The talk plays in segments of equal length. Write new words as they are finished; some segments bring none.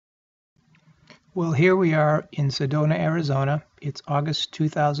Well, here we are in Sedona, Arizona. It's August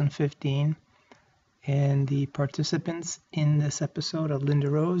 2015, and the participants in this episode are Linda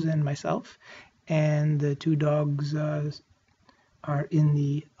Rose and myself, and the two dogs are in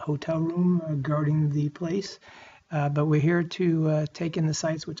the hotel room guarding the place. But we're here to take in the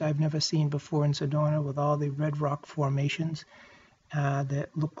sights, which I've never seen before in Sedona, with all the red rock formations that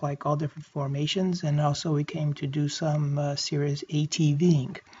look like all different formations. And also we came to do some serious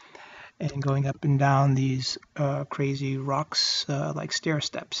ATVing and going up and down these crazy rocks like stair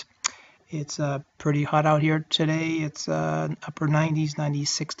steps. It's pretty hot out here today. It's upper 90s,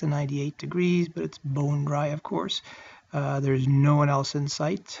 96 to 98 degrees, but it's bone dry, of course. There's no one else in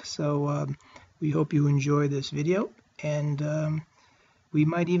sight, so we hope you enjoy this video, and we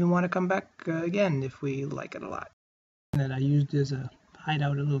might even want to come back again if we like it a lot. That I used as a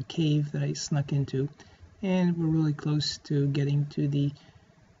hideout, a little cave that I snuck into, and we're really close to getting to the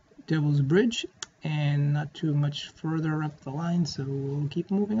Devil's Bridge and not too much further up the line, so we'll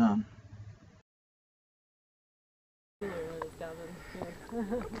keep moving on.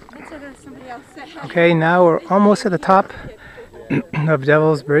 Okay, now we're almost at the top of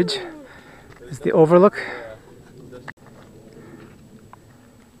Devil's Bridge. It's the overlook.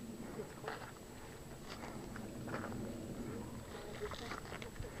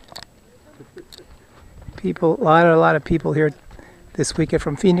 People, a lot of people here this weekend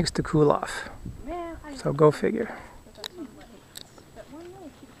from Phoenix to cool off. So go figure.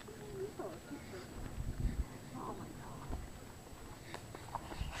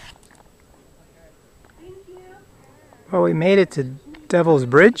 Well, we made it to Devil's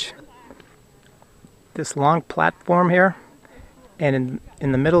Bridge. This long platform here, and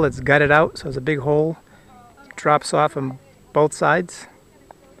in the middle it's gutted out, so it's a big hole. It drops off on both sides.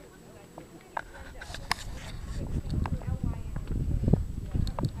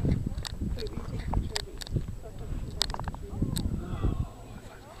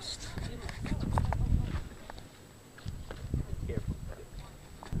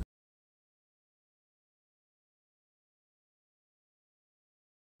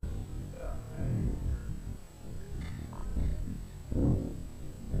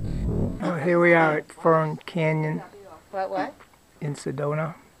 Oh, here we are at Fern Canyon. What? In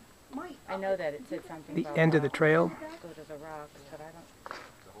Sedona. I know that it said something The about end of the trail. go to the rocks, but I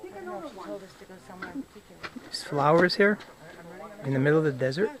don't know if she told us to go somewhere in particular. There's flowers here in the middle of the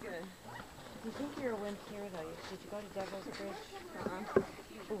desert. You think you're a wimp here, though? Did you go to Devil's Bridge?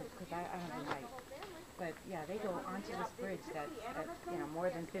 Ooh, because I don't know height. But yeah, they go onto this bridge that's at, more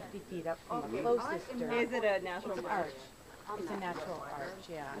than 50 feet up from the closest dirt. Is it a natural arch? It's a natural arch,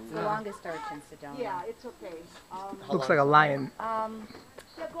 yeah. It's the longest arch in Sedona. Yeah, it's okay. Looks like a lion.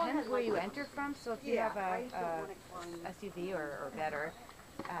 Depends where you enter from. So if you have a SUV or better,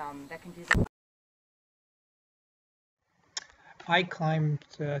 that can do the. I climbed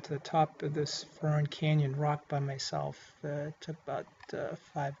to the top of this Fern Canyon rock by myself. It took about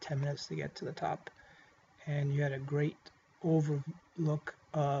 5-10 minutes to get to the top, and you had a great overlook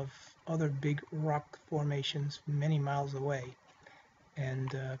of other big rock formations many miles away,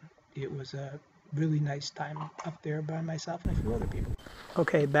 and it was a really nice time up there by myself and a few other people.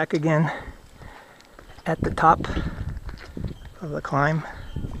 Okay, back again at the top of the climb.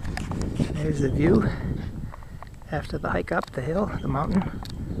 There's the view after the hike up the hill, the mountain,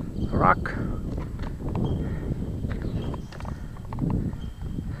 the rock.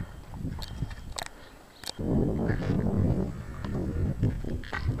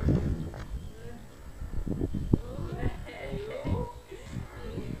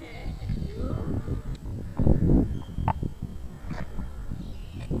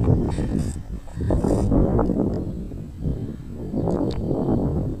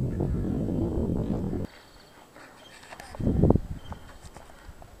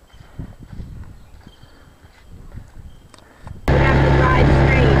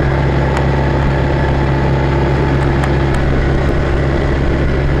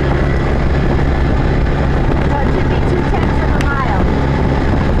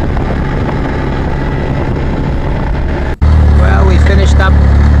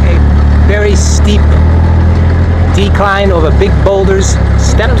 Steep decline over big boulders,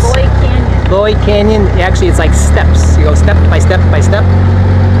 steps. Lloyd Canyon. Actually, it's like steps. You go step by step by step.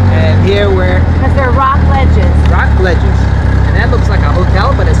 And here we're... Because they're rock ledges. Rock ledges. And that looks like a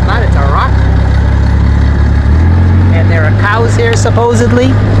hotel, but it's not. It's a rock. And there are cows here,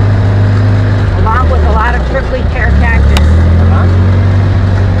 supposedly. Along with a lot of prickly pear cactus.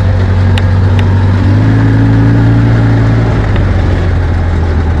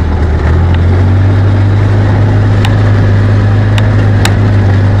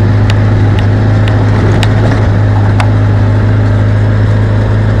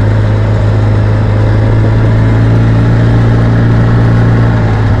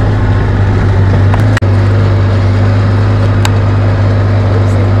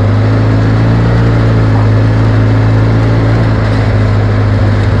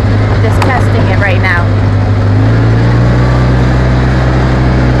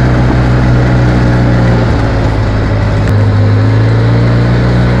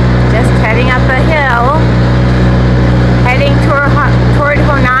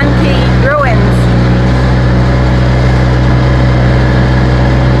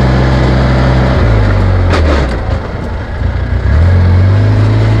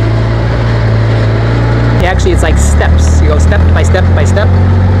 it's like steps. You go step by step by step.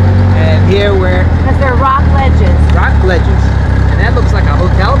 And here we're... Because they're rock ledges. Rock ledges. And that looks like a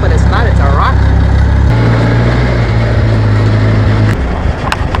hotel, but it's not. It's a rock.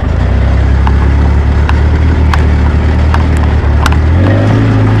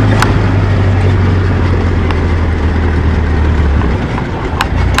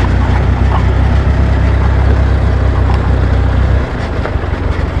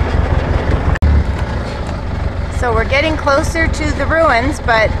 So we're getting closer to the ruins,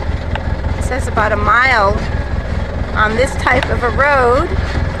 but it says about a mile on this type of a road.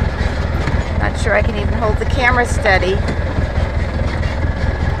 Not sure I can even hold the camera steady.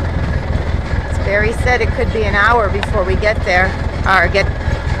 It's Barry said it could be an hour before we get there, or get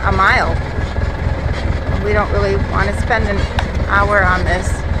a mile. We don't really want to spend an hour on this.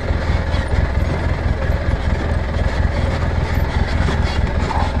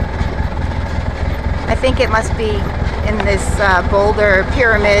 I think it must be in this boulder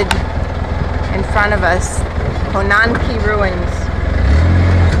pyramid in front of us, Honanki Ruins.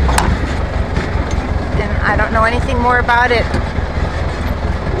 And I don't know anything more about it.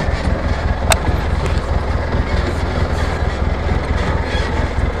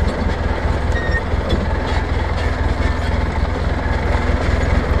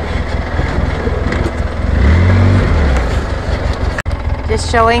 Just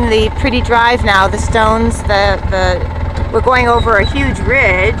showing the pretty drive now, the stones, we're going over a huge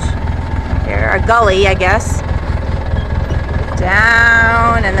ridge, or a gully, I guess.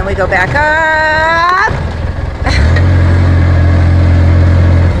 Down, and then we go back up.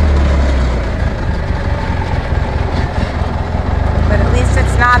 But at least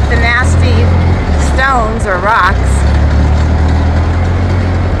it's not the nasty stones or rocks.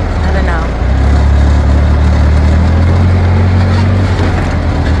 I don't know.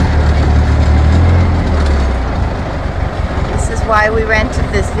 Why we rented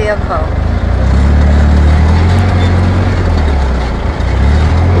this vehicle.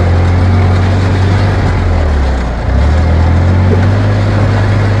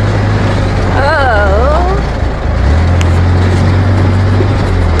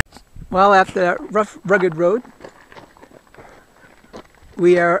 Well, after that rough, rugged road,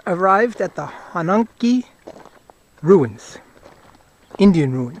 we are arrived at the Honanki Ruins,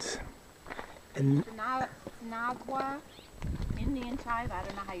 Indian ruins. And Nagwa Indian tribe, I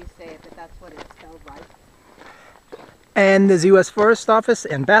don't know how you say it, but that's what it's spelled like. And there's U.S. Forest Office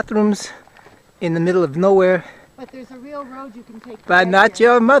and bathrooms in the middle of nowhere. But there's a real road you can take. But not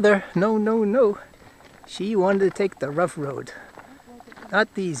your mother. No, no, no. She wanted to take the rough road.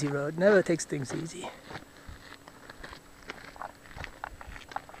 Not the easy road. Never takes things easy.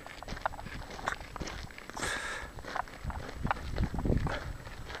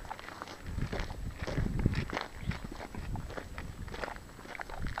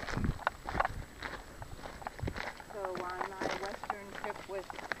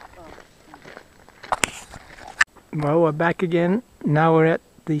 Well, we're back again. Now we're at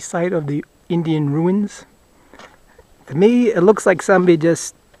the site of the Indian ruins. To me, it looks like somebody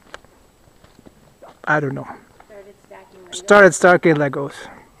just, I don't know, started stacking Legos.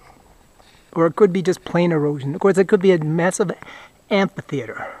 Or it could be just plain erosion. Of course, it could be a massive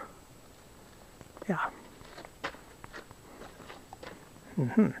amphitheater. Yeah.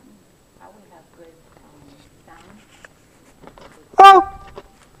 Mm-hmm. Oh!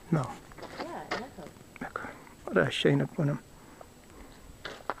 No. What a shame upon him.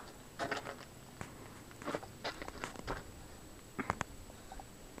 It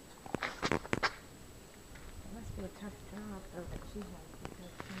must be a tough job that she has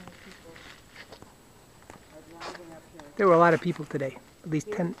because so many people are driving up here. There were a lot of people today. At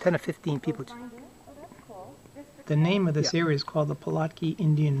least 10 or 15 people. Oh, that's cool. The name of this area is called the Pulaski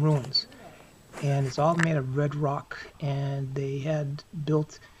Indian Ruins. And it's all made of red rock. And they had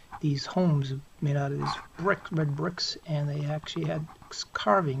built these homes made out of these red bricks, and they actually had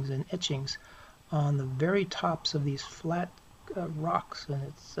carvings and etchings on the very tops of these flat rocks. And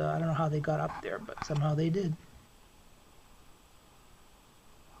it's I don't know how they got up there, but somehow they did.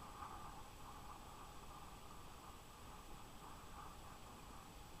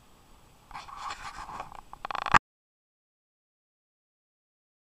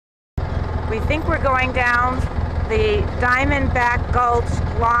 We think we're going down the Diamondback Gulch,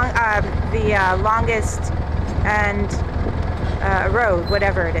 longest and road,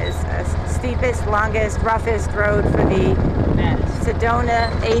 whatever it is, steepest, longest, roughest road for the Sedona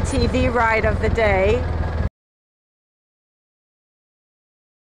ATV ride of the day.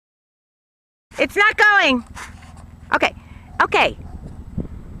 It's not going. Okay, okay.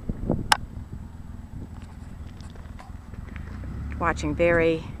 watching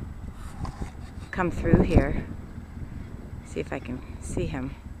Barry come through here. See if I can see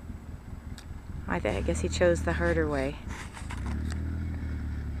him. I guess he chose the harder way.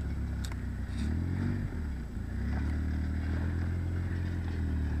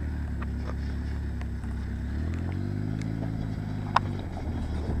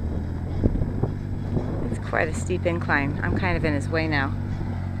 It's quite a steep incline. I'm kind of in his way now.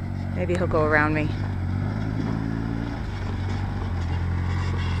 Maybe he'll go around me.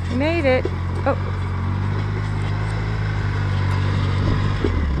 He made it. Oh.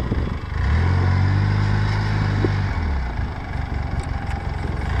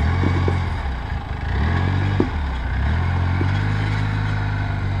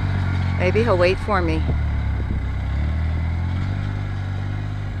 Maybe he'll wait for me.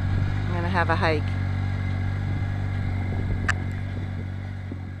 I'm gonna have a hike.